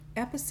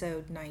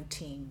Episode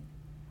 19,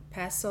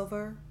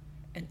 Passover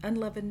and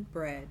Unleavened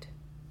Bread,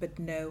 but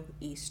no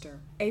Easter.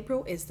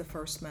 April is the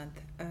first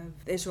month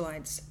of the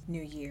Israelites'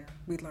 New Year.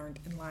 We learned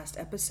in last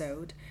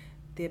episode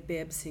the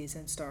Abib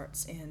season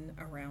starts in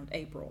around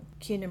April.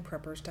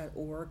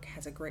 KingdomPreppers.org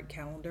has a great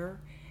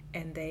calendar,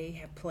 and they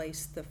have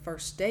placed the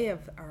first day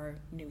of our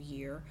new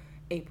year,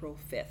 April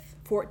 5th.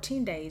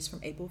 14 days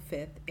from April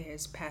 5th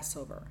is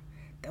Passover.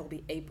 That will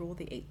be April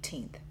the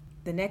 18th.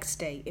 The next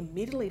day,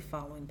 immediately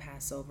following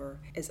Passover,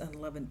 is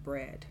Unleavened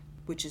Bread,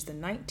 which is the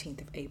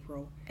 19th of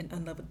April, and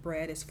unleavened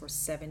bread is for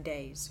 7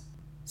 days.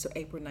 So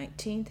April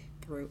 19th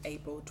through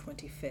April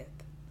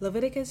 25th.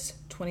 Leviticus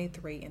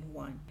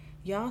 23:1.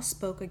 Yah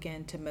spoke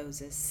again to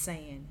Moses,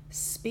 saying,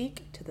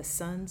 Speak to the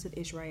sons of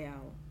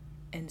Israel,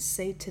 and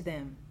say to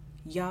them,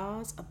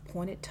 Yah's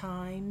appointed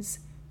times,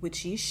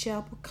 which ye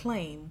shall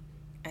proclaim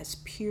as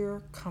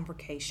pure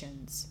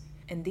convocations.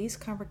 And these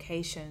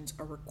convocations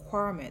are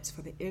requirements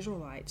for the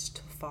Israelites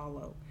to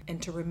follow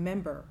and to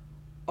remember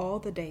all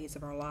the days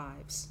of our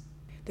lives.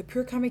 The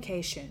pure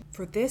convocation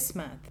for this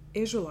month,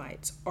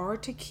 Israelites are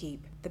to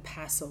keep the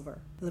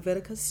Passover,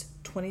 Leviticus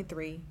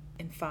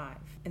 23:5.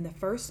 In the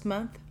first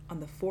month, on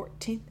the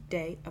 14th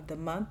day of the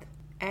month,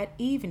 at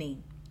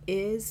evening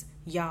is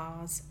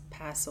Yah's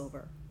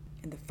Passover.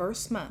 In the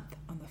first month,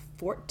 on the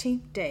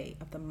 14th day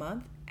of the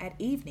month, at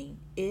evening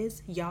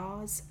is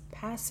Yah's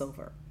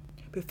Passover.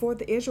 Before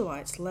the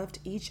Israelites left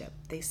Egypt,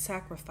 they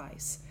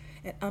sacrificed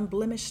an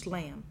unblemished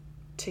lamb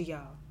to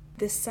Yah.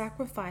 This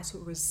sacrifice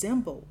would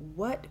resemble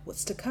what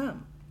was to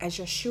come, as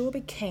Yeshua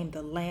became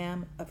the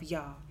Lamb of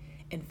Yah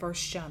in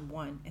 1 John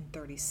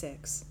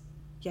 1:36.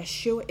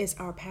 Yeshua is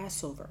our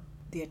Passover,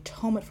 the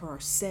atonement for our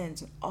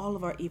sins and all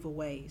of our evil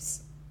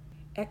ways.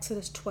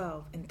 Exodus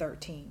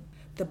 12:13.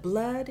 The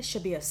blood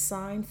shall be a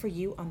sign for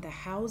you on the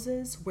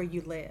houses where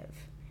you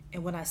live.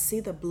 And when I see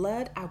the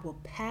blood, I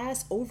will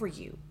pass over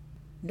you.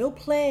 No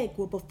plague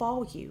will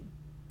befall you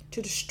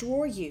to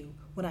destroy you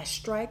when I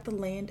strike the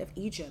land of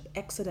Egypt.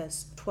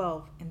 Exodus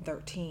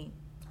 12:13.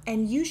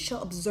 And you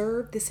shall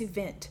observe this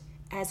event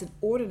as an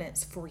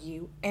ordinance for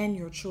you and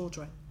your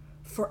children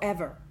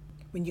forever.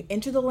 When you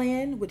enter the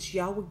land which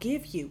Yah will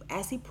give you,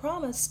 as he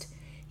promised,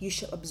 you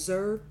shall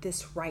observe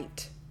this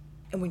rite.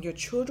 And when your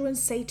children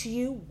say to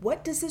you,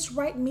 What does this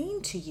rite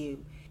mean to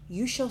you?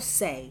 You shall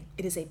say,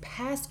 It is a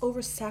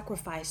Passover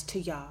sacrifice to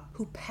Yah,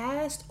 who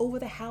passed over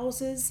the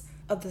houses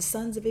of the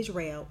sons of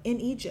Israel in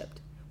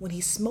Egypt, when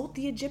he smote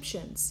the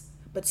Egyptians,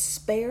 but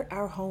spared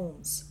our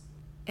homes.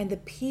 And the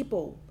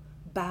people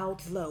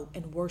bowed low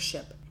and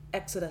worship.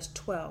 Exodus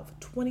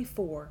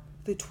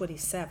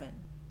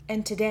 12:24-27.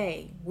 And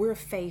today we're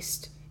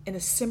faced in a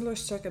similar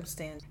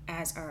circumstance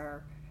as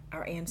our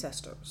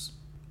ancestors.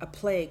 A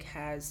plague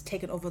has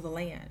taken over the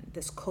land,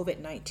 this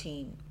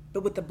COVID-19.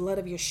 But with the blood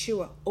of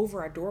Yeshua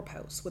over our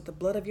doorposts, with the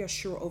blood of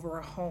Yeshua over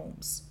our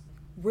homes,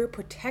 we're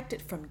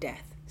protected from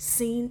death,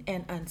 seen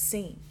and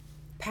unseen.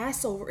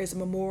 Passover is a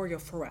memorial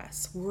for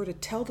us. We're to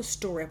tell the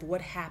story of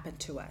what happened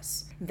to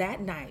us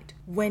that night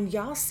when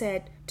Yah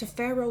said to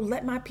Pharaoh,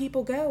 Let my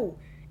people go.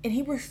 And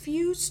he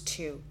refused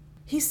to.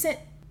 He sent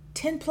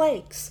 10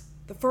 plagues.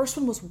 The first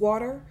one was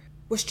water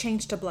was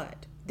changed to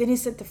blood. Then he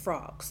sent the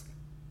frogs,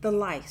 the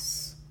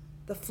lice,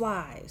 the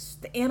flies.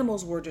 The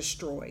animals were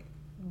destroyed.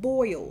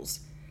 Boils,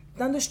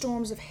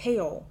 thunderstorms of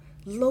hail,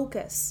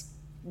 locusts,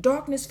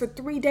 darkness for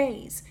 3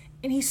 days.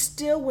 And he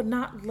still would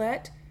not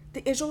let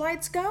the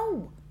Israelites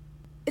go.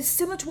 It's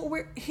similar to what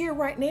we're here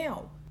right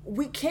now.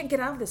 We can't get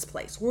out of this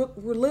place. We're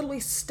literally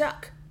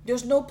stuck.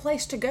 There's no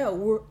place to go.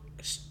 We're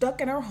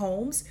stuck in our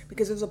homes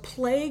because there's a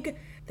plague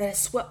that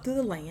has swept through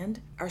the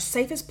land. Our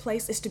safest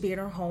place is to be in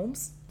our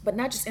homes, but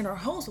not just in our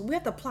homes. We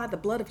have to apply the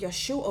blood of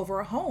Yeshua over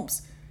our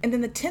homes. And then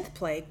the 10th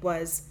plague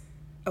was,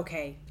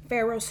 okay,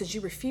 Pharaoh, since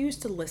you refuse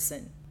to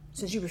listen,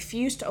 since you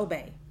refuse to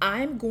obey,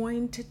 I'm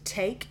going to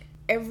take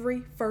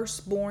every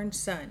firstborn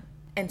son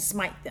and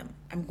smite them.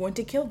 I'm going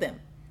to kill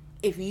them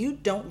if you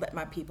don't let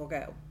my people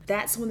go.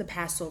 That's when the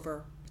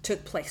Passover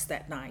took place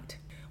that night.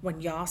 When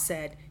Yah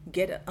said,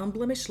 get an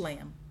unblemished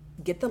lamb,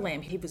 get the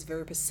lamb. He was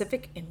very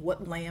specific in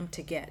what lamb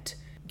to get.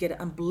 Get an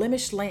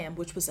unblemished lamb,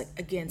 which was,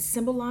 again,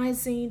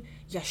 symbolizing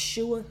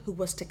Yeshua who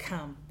was to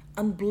come,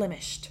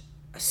 unblemished,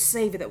 a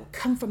Savior that would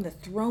come from the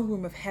throne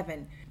room of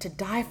heaven to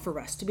die for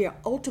us, to be our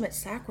ultimate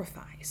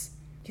sacrifice.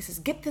 He says,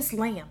 get this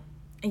lamb,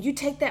 and you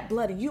take that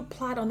blood and you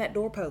apply it on that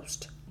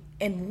doorpost.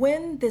 And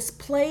when this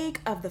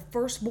plague of the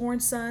firstborn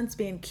sons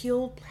being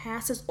killed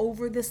passes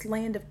over this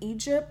land of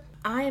Egypt,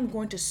 I am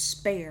going to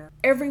spare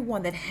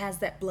everyone that has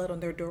that blood on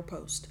their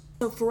doorpost.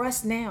 So for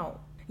us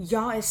now,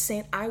 Yah is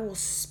saying, I will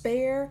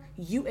spare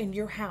you and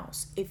your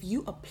house if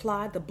you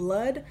apply the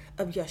blood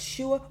of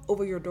Yeshua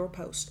over your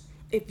doorpost.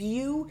 If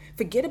you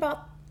forget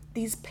about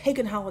these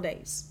pagan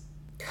holidays,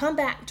 come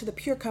back to the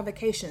pure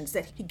convocations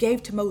that he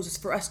gave to Moses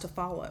for us to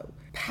follow.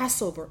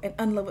 Passover and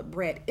unleavened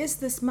bread is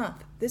this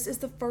month. This is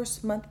the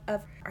first month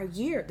of our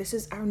year. This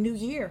is our new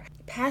year.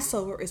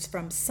 Passover is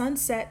from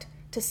sunset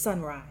to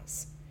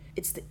sunrise.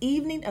 It's the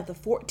evening of the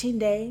 14th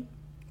day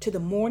to the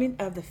morning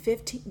of the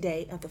 15th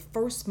day of the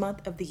first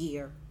month of the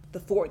year. The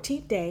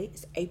 14th day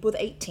is April the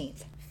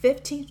 18th.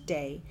 15th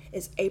day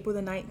is April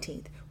the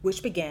 19th,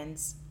 which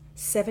begins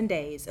 7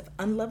 days of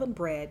unleavened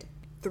bread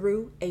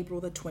through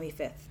April the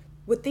 25th.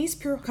 With these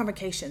pure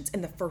convocations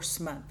in the first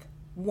month,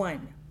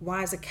 1.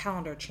 Why is the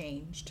calendar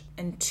changed?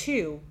 And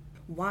 2.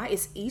 Why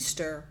is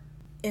Easter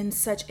in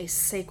such a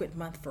sacred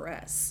month for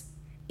us?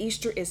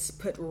 Easter is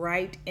put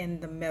right in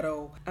the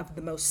middle of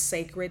the most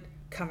sacred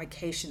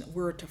convocation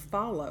we're to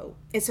follow.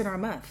 It's in our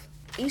month.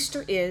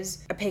 Easter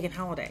is a pagan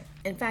holiday.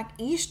 In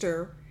fact,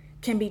 Easter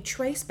can be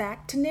traced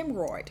back to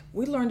Nimrod.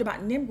 We learned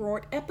about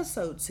Nimrod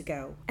episodes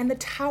ago and the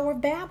Tower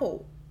of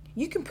Babel.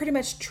 You can pretty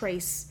much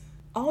trace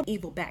all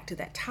evil back to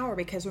that tower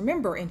because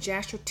remember in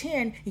Joshua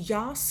 10,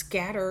 Yah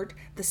scattered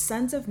the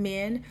sons of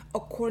men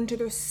according to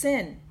their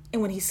sin.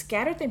 And when he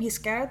scattered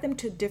them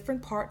to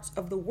different parts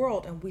of the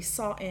world. And we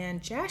saw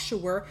in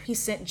Joshua, he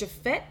sent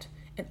Japhet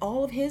and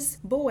all of his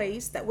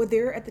boys that were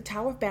there at the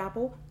Tower of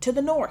Babel to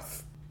the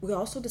north. We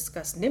also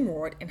discussed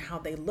Nimrod and how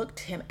they looked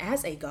to him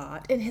as a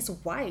god and his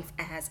wife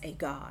as a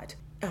god.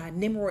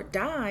 Nimrod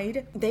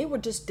died. They were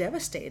just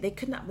devastated. They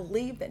could not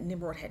believe that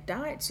Nimrod had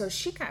died. So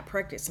she got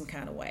pregnant some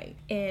kind of way.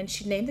 And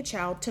she named the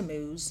child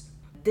Tammuz.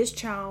 This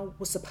child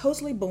was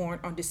supposedly born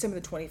on December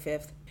the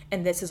 25th.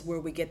 And this is where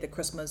we get the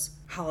Christmas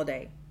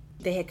holiday.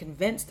 They had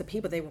convinced the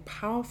people they were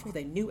powerful,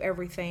 they knew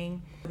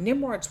everything.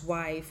 Nimrod's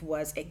wife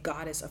was a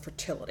goddess of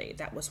fertility.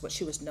 That was what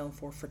she was known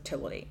for,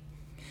 fertility.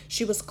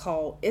 She was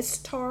called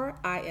Istar,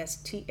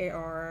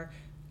 I-S-T-A-R,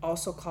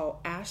 also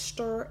called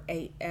Ashtur,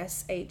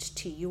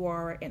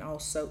 A-S-H-T-U-R, and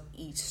also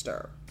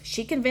Easter.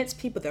 She convinced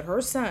people that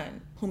her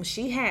son, whom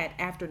she had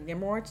after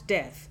Nimrod's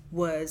death,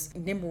 was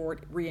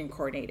Nimrod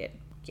reincarnated.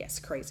 Yes,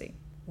 crazy.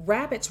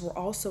 Rabbits were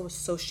also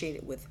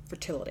associated with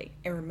fertility.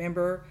 And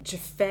remember,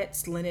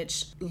 Japhet's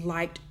lineage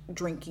liked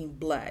drinking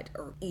blood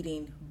or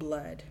eating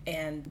blood.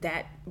 And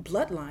that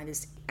bloodline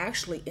is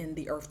actually in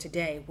the earth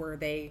today where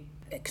they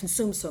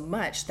consumed so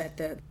much that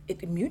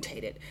it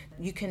mutated.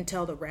 You can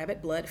tell the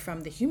rabbit blood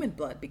from the human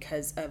blood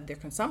because of their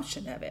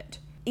consumption of it.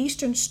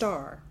 Eastern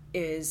Star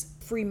is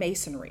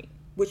Freemasonry,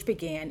 which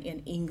began in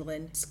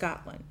England,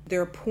 Scotland.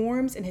 There are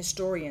poems and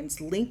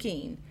historians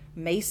linking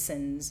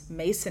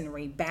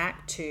masonry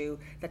back to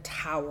the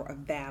Tower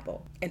of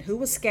Babel. And who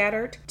was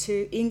scattered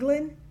to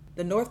England,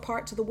 the north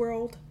parts of the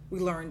world? We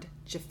learned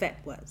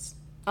Japhet was.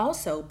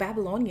 Also,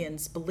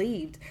 Babylonians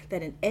believed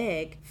that an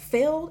egg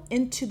fell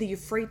into the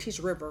Euphrates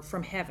River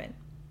from heaven.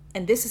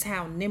 And this is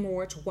how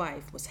Nimrod's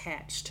wife was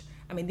hatched.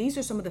 I mean, these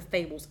are some of the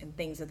fables and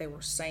things that they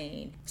were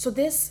saying. So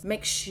this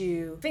makes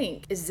you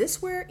think, is this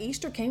where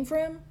Easter came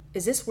from?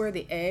 Is this where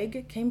the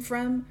egg came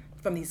from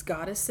these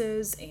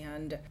goddesses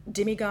and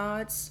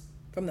demigods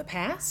from the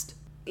past?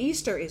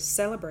 Easter is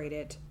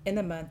celebrated in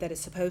the month that is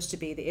supposed to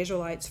be the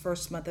Israelites'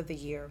 first month of the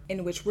year,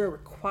 in which we're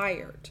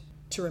required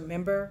to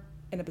remember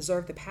and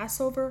observe the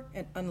Passover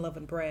and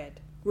unleavened bread.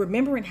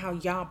 Remembering how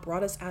Yah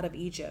brought us out of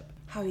Egypt,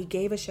 how he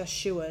gave us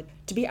Yeshua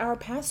to be our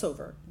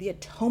Passover, the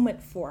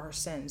atonement for our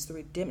sins, the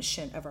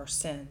redemption of our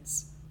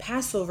sins.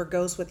 Passover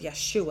goes with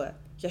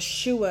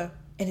Yeshua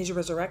and his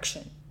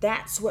resurrection.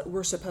 That's what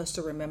we're supposed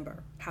to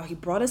remember. How he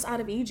brought us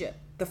out of Egypt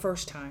the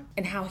first time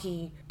and how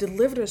he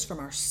delivered us from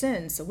our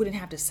sins so we didn't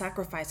have to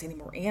sacrifice any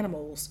more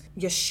animals.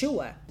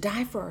 Yeshua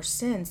died for our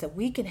sins that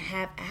we can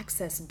have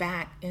access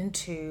back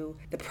into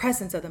the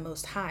presence of the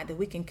Most High, that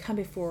we can come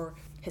before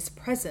his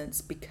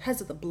presence because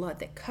of the blood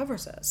that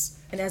covers us.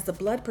 And as the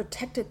blood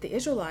protected the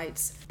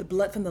Israelites, the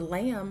blood from the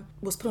lamb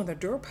was put on their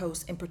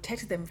doorposts and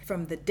protected them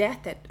from the death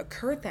that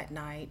occurred that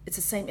night. It's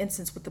the same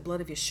instance with the blood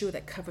of Yeshua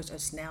that covers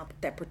us now,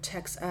 that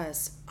protects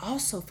us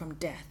also from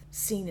death,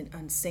 seen and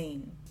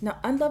unseen. Now,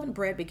 unleavened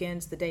bread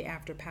begins the day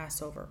after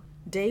Passover.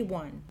 Day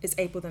 1 is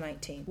April the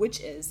 19th, which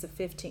is the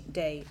 15th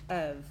day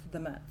of the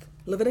month.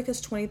 Leviticus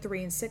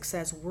 23:6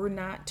 says we're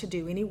not to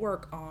do any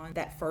work on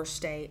that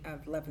first day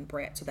of leavened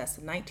bread. So that's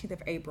the 19th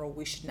of April.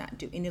 We should not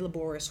do any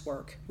laborious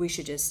work. We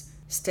should just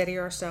steady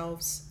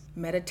ourselves,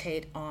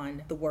 meditate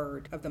on the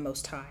word of the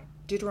Most High.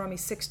 Deuteronomy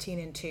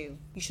 16:2.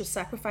 You shall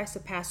sacrifice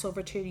the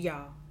Passover to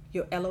Yah,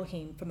 your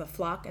Elohim, from the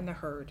flock and the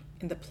herd,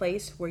 in the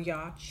place where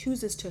Yah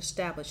chooses to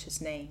establish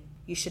his name.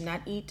 You should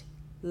not eat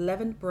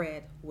leavened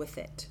bread with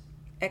it.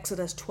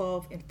 Exodus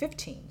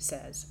 12:15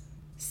 says,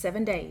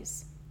 7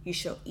 days you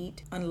shall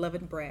eat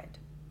unleavened bread,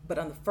 but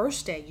on the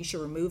first day you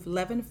shall remove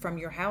leaven from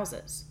your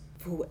houses.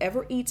 For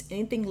whoever eats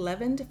anything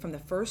leavened from the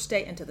first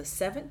day until the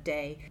 7th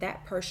day,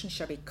 that person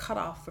shall be cut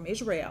off from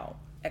Israel.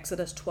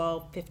 Exodus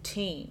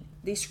 12:15.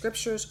 These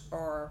scriptures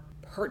are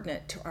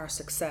pertinent to our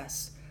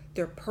success.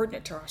 They're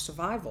pertinent to our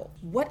survival.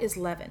 What is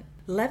leaven?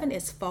 Leaven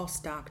is false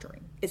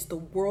doctrine. It's the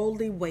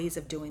worldly ways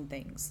of doing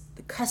things,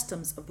 the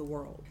customs of the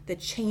world, the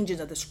changes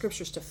of the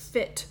scriptures to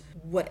fit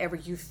whatever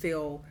you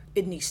feel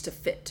it needs to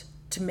fit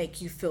to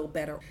make you feel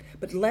better.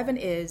 But leaven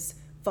is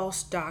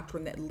false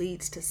doctrine that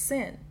leads to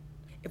sin.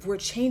 If we're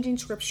changing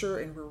scripture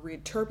and we're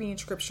reinterpreting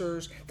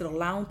scriptures that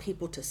allow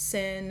people to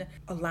sin,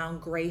 allowing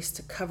grace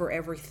to cover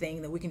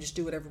everything, that we can just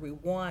do whatever we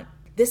want,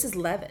 this is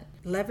leaven.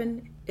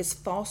 Leaven is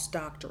false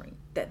doctrine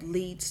that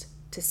leads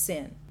to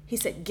sin. He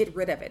said, get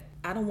rid of it.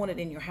 I don't want it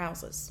in your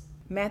houses.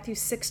 Matthew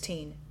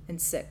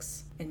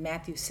 16:6 and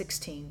Matthew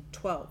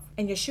 16:12.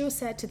 And Yeshua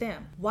said to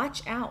them,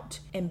 "Watch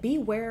out and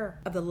beware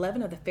of the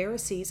leaven of the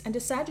Pharisees and the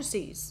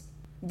Sadducees."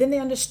 Then they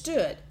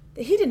understood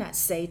that he did not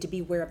say to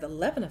beware of the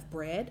leaven of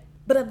bread,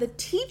 but of the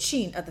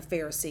teaching of the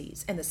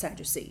Pharisees and the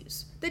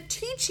Sadducees. The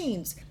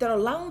teachings that are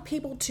allowing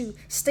people to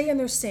stay in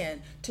their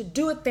sin, to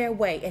do it their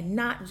way and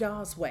not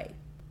Yah's way.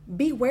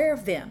 Beware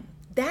of them.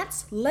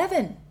 That's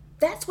leaven.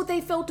 That's what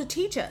they failed to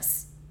teach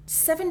us.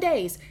 7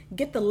 days,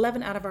 get the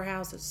leaven out of our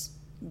houses.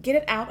 Get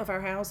it out of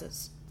our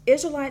houses.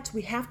 Israelites,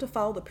 we have to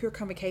follow the pure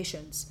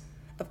convocations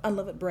of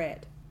unleavened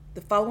bread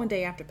the following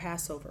day after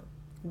Passover.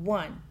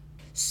 1.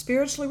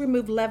 Spiritually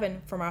remove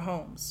leaven from our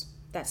homes.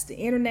 That's the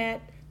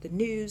internet, the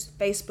news,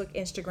 Facebook,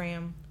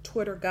 Instagram,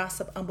 Twitter,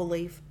 gossip,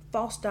 unbelief,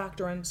 false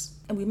doctrines,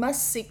 and we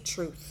must seek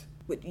truth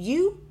with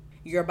you,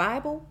 your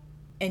Bible,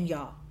 and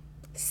Yah.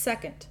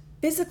 2.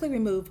 Physically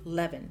remove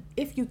leaven,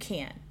 if you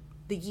can,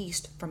 the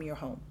yeast from your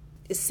home.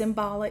 It's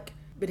symbolic,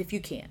 but if you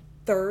can.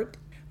 3.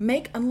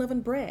 Make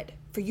unleavened bread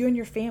for you and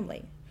your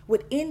family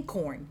with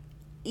einkorn,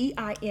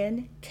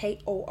 E-I-N-K-O-R-N.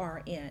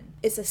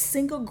 It's a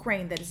single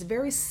grain that is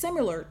very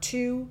similar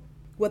to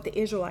what the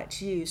Israelites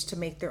used to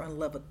make their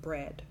unleavened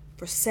bread.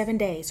 For 7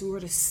 days, we were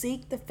to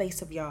seek the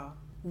face of Yah,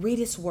 read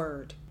His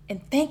word,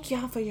 and thank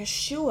Yah for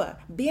Yeshua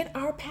being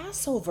our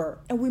Passover.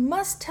 And we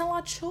must tell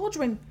our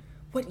children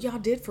what Yah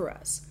did for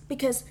us,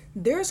 because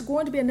there's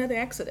going to be another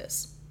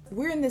Exodus.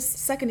 We're in this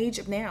second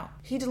Egypt now.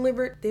 He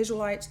delivered the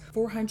Israelites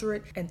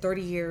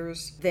 430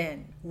 years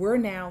then. We're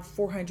now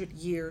 400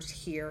 years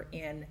here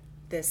in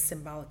this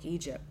symbolic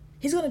Egypt.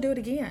 He's going to do it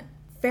again.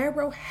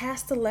 Pharaoh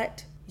has to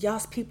let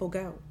Yah's people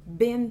go.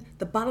 Been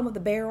the bottom of the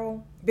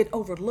barrel, been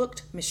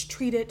overlooked,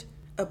 mistreated,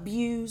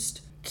 abused,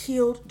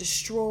 killed,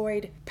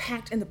 destroyed,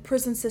 packed in the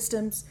prison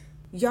systems.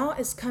 Yah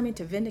is coming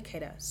to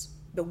vindicate us.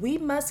 But we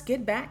must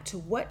get back to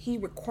what He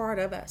required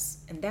of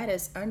us, and that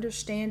is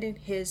understanding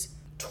His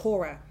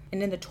Torah.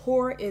 And in the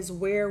Torah is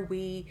where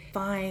we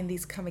find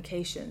these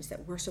convocations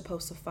that we're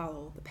supposed to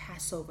follow, the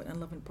Passover and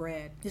unleavened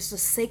bread. This is a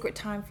sacred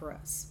time for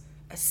us,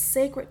 a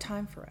sacred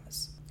time for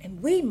us.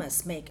 And we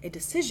must make a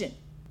decision.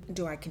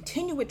 Do I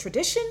continue with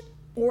tradition?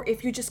 Or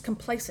if you're just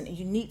complacent and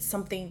you need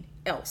something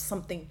else,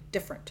 something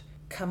different,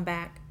 come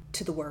back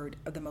to the word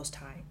of the Most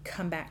High.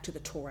 Come back to the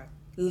Torah.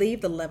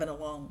 Leave the leaven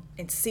alone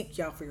and seek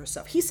Yah for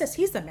yourself. He says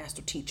He's the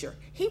master teacher.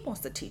 He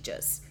wants to teach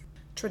us.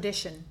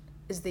 Tradition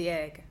is the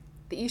egg,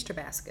 the Easter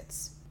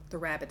baskets, the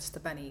rabbits, the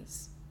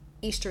bunnies.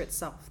 Easter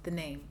itself, the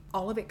name,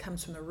 all of it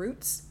comes from the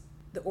roots,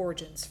 the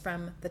origins,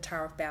 from the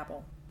Tower of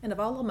Babel. And of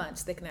all the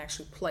months they can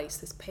actually place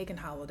this pagan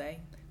holiday,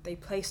 they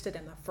placed it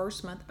in the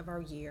first month of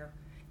our year,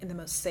 in the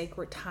most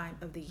sacred time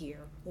of the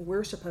year, where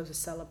we're supposed to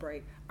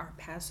celebrate our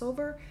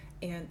Passover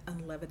and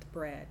unleavened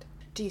bread.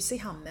 Do you see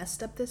how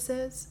messed up this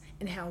is?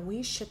 And how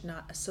we should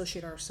not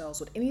associate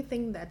ourselves with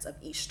anything that's of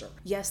Easter.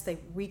 Yes, they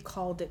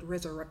recalled it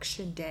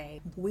Resurrection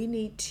Day. We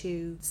need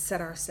to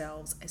set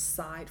ourselves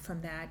aside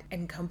from that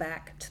and come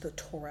back to the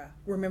Torah.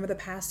 Remember the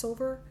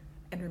Passover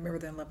and remember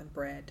the unleavened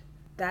bread.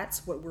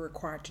 That's what we're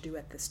required to do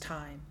at this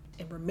time.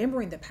 In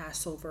remembering the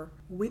Passover,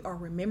 we are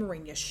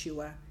remembering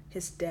Yeshua,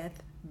 His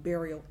death,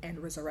 burial, and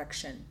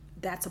resurrection.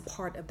 That's a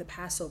part of the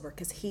Passover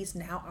because He's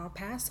now our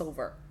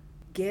Passover.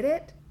 Get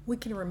it? We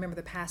can remember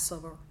the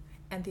Passover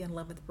and the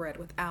unleavened bread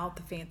without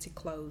the fancy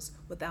clothes,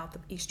 without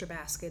the Easter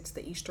baskets,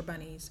 the Easter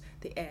bunnies,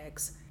 the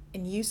eggs,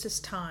 and use this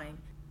time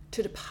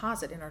to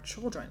deposit in our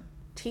children.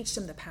 Teach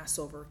them the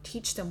Passover.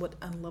 Teach them what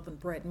unleavened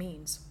bread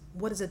means.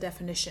 What is the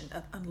definition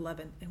of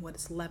unleavened and what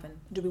is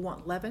leaven? Do we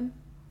want leaven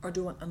or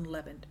do we want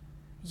unleavened?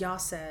 Yah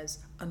says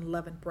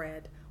unleavened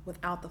bread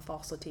without the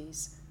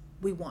falsities.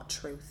 We want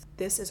truth.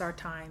 This is our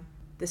time.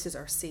 This is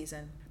our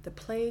season. The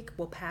plague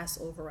will pass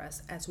over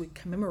us as we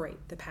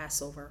commemorate the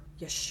Passover.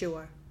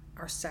 Yeshua,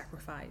 our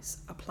sacrifice,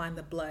 applying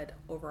the blood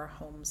over our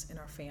homes and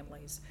our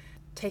families.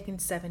 Taking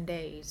 7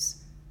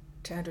 days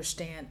to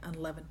understand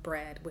unleavened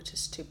bread, which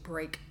is to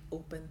break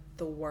open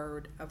the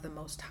word of the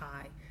Most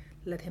High.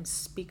 Let Him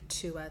speak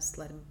to us.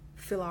 Let Him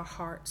fill our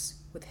hearts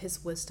with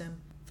His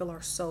wisdom. Fill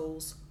our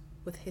souls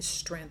with His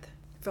strength.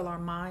 Fill our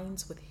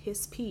minds with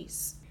His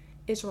peace.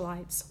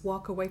 Israelites,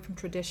 walk away from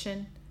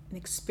tradition and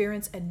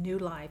experience a new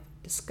life,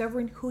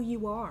 discovering who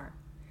you are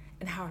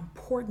and how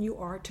important you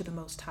are to the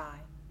Most High.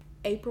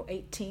 April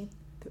 18th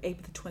through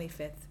April the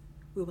 25th,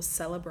 we will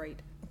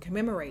celebrate and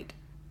commemorate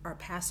our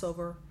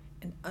Passover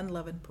and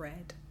unleavened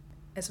bread.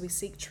 As we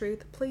seek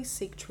truth, please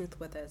seek truth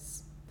with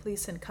us.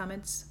 Please send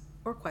comments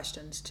or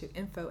questions to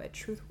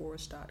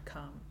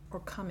info@truthwars.com or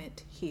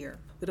comment here.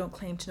 We don't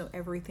claim to know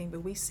everything,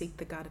 but we seek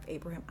the God of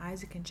Abraham,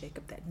 Isaac, and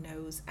Jacob that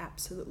knows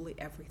absolutely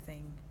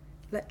everything.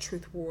 Let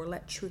truth war,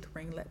 let truth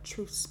ring, let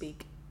truth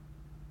speak,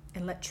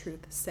 and let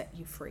truth set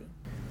you free.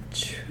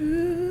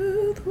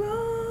 Truth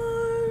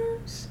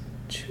roars,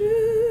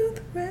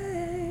 truth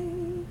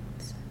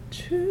reigns,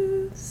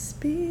 truth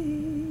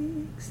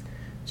speaks,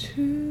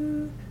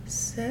 truth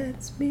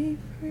sets me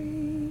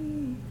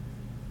free.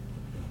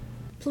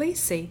 Please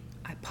see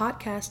a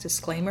podcast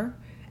disclaimer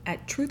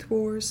at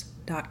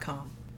truthwars.com.